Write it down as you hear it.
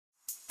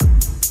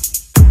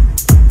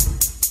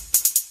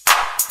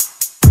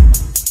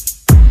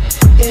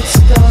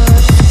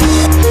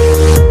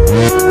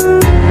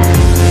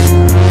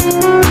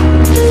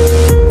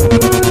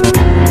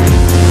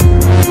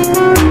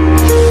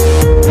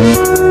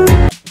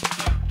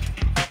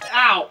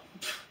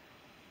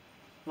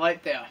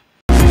right there.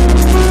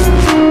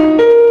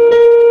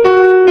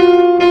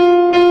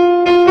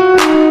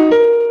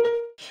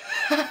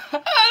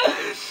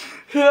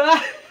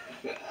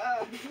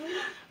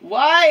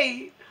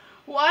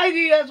 Why do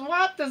you guys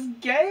want this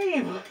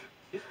game?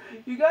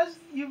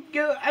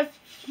 I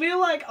feel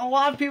like a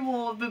lot of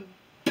people have been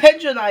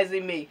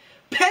patronizing me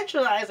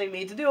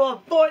to do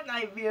a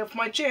Fortnite video for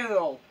my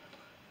channel.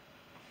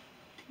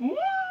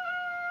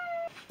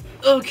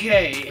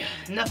 Okay,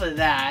 enough of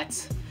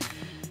that.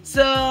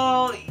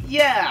 So,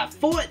 yeah,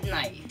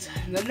 Fortnite.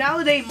 The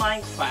nowadays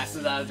Minecraft,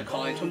 as I like to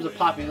call it, in terms of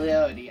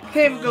popularity. I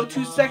can't even go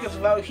 2 seconds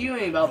without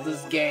hearing about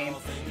this game.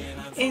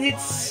 And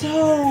it's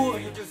so...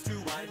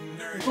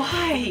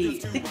 Why?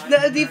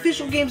 The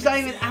official game's not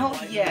even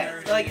out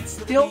yet. Like, it's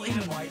still in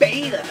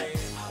beta.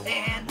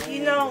 And,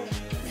 you know...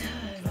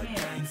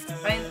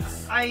 Man,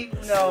 I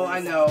know.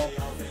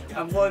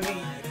 I'm going to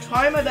be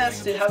trying my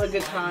best to have a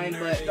good time,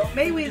 but the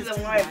main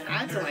reason why I'm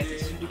acting like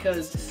this is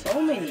because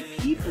so many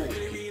people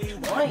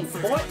playing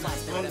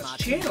Fortnite on this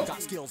channel.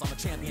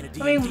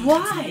 I mean,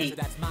 why?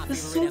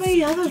 There's so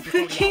many other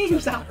good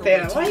games out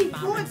there. Why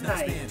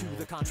Fortnite?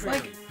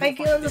 Like, I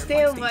can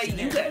understand why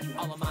you guys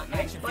want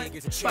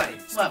Fortnite, but fine,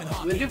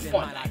 well, we'll do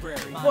Fortnite.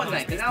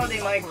 Fortnite, the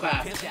nowadays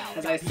Minecraft,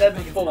 as I said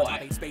before,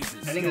 I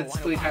think it's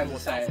 3 times the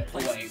size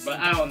away, but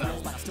I don't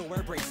know.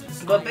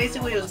 But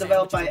basically it was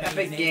developed by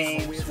Epic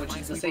Games, which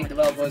is the same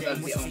developers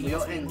as the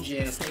Unreal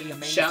Engine,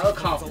 Shadow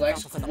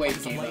Complex,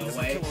 great game by the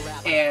way,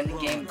 and a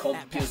game called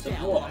Gears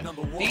of War.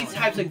 These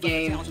types of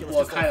games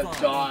were kind of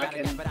dark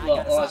and,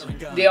 well,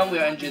 the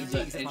Unreal Engine's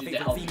an engine to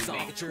help you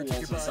make tools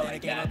and stuff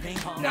like that,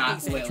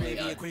 not really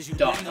a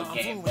dark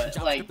game, but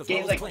like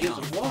games like Gears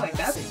of War, like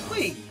that's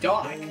pretty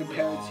dark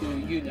compared to,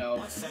 you know,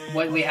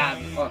 what we have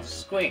on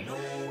screen.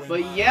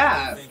 But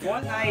yeah,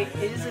 Fortnite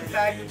is in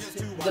fact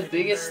the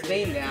biggest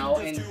thing now,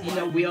 and you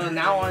know, we are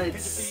now on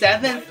its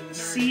 7th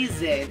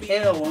season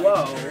in a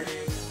row.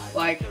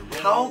 Like,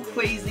 how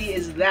crazy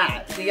is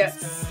that? So you got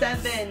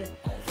 7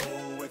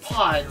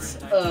 parts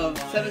of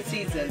 7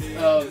 seasons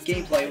of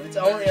gameplay. It's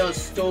only a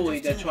story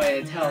they're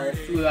trying to tell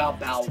throughout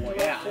Battle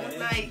Royale.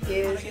 Fortnite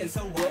is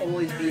and will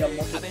always be a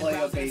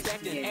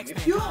multiplayer-based game.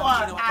 If you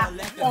are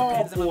at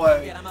all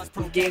bored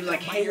with games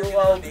like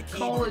Halo,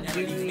 Call of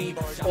Duty,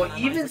 or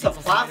even some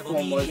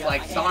platformers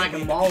like Sonic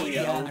and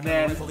Mario,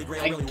 then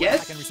I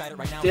guess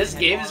this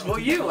game is for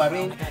you. I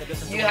mean,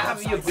 you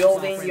have your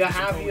building, you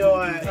have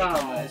your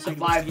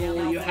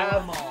survival, you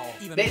have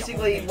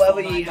basically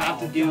whatever you have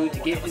to do to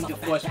get into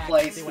first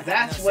place.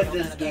 That's what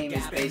this game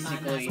is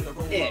basically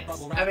is.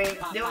 I mean,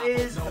 there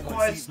is, of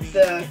course,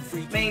 the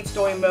main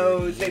story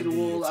mode, Save the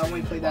World. I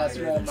only played that a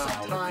small amount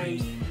of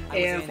times,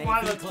 and from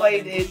what I've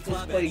played, it's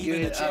pretty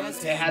good. It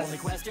has,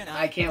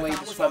 I can't really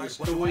describe the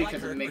story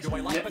because it makes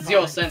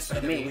 0 sense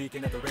to me.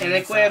 And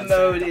the creative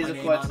mode is, of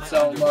course, its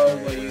own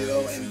mode where you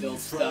go and build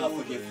stuff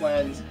with your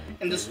friends,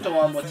 and the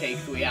storm will take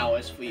 3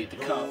 hours for you to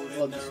come,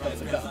 for the storm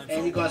to come.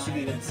 And you can also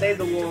do that, save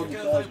the world, you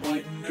can always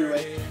redo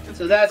it.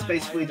 So that's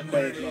basically the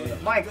creative mode of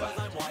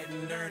Minecraft.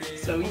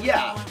 So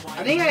yeah,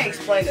 I think I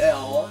explained it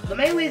all. The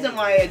main reason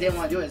why I didn't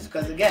want to do it is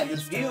because, again,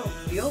 this video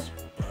feels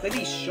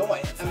pretty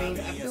short. I mean,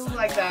 I feel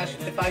like that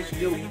if I should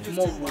do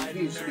more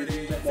reviews, it would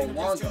be a bit more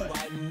longer.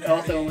 And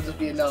also, it would just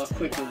be another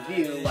quick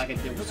review like I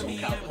did with Soul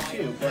Calibur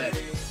 2,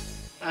 but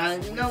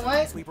you know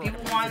what?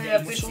 People wanted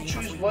an official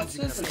Trouge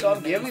versus, and so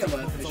I'm giving them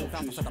an official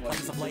Trouge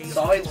versus.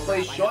 Sorry it's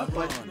pretty short,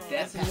 but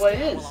that's what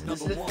it is.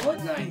 This is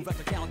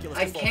Fortnite.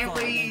 I can't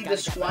really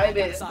describe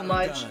it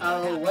much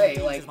out of the way.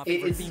 Like,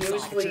 it's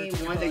seriously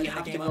one that you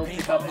have to go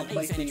pick up and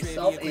play for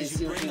yourself. It is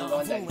seriously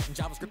one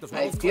that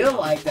I feel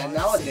like that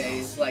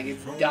nowadays, like,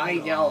 it's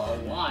dying down a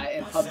lot,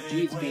 and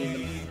PUBG is being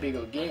the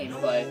bigger game,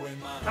 but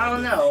I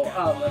don't know.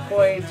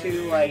 According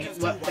to, like,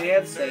 what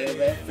fans say of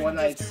it,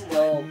 Fortnite's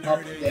still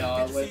up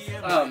there with,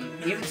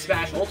 even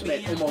Smash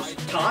Ultimate almost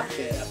topped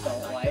it, I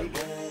felt like,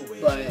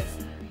 but,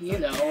 you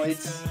know,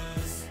 it's,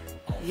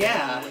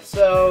 yeah,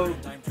 so,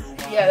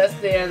 yeah, that's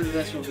the end of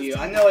this review.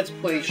 I know it's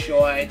pretty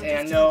short, and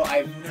I know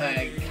I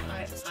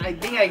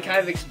think I kind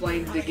of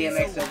explained the game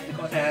except,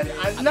 and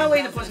I'm not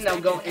really the person that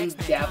will go in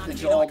depth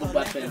into all the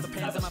weapons and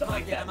type of stuff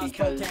like that,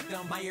 because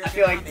I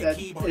feel like that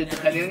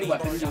depending on the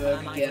weapon, you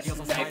can get a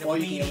sniper, or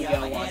you can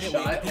get a one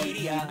shot, or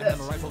you can do this.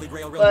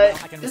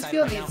 But this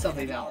field needs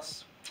something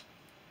else.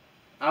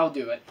 I'll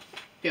do it.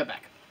 Be right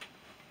back.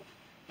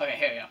 Okay,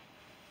 here we go.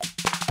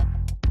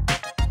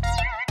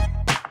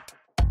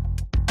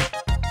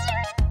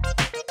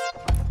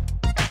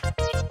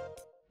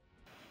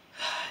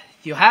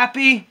 You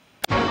happy?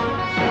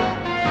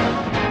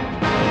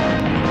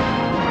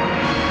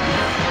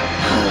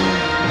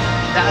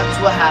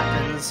 That's what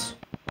happens.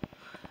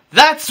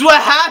 That's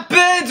what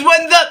happens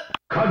when the...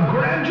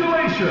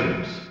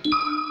 Congratulations!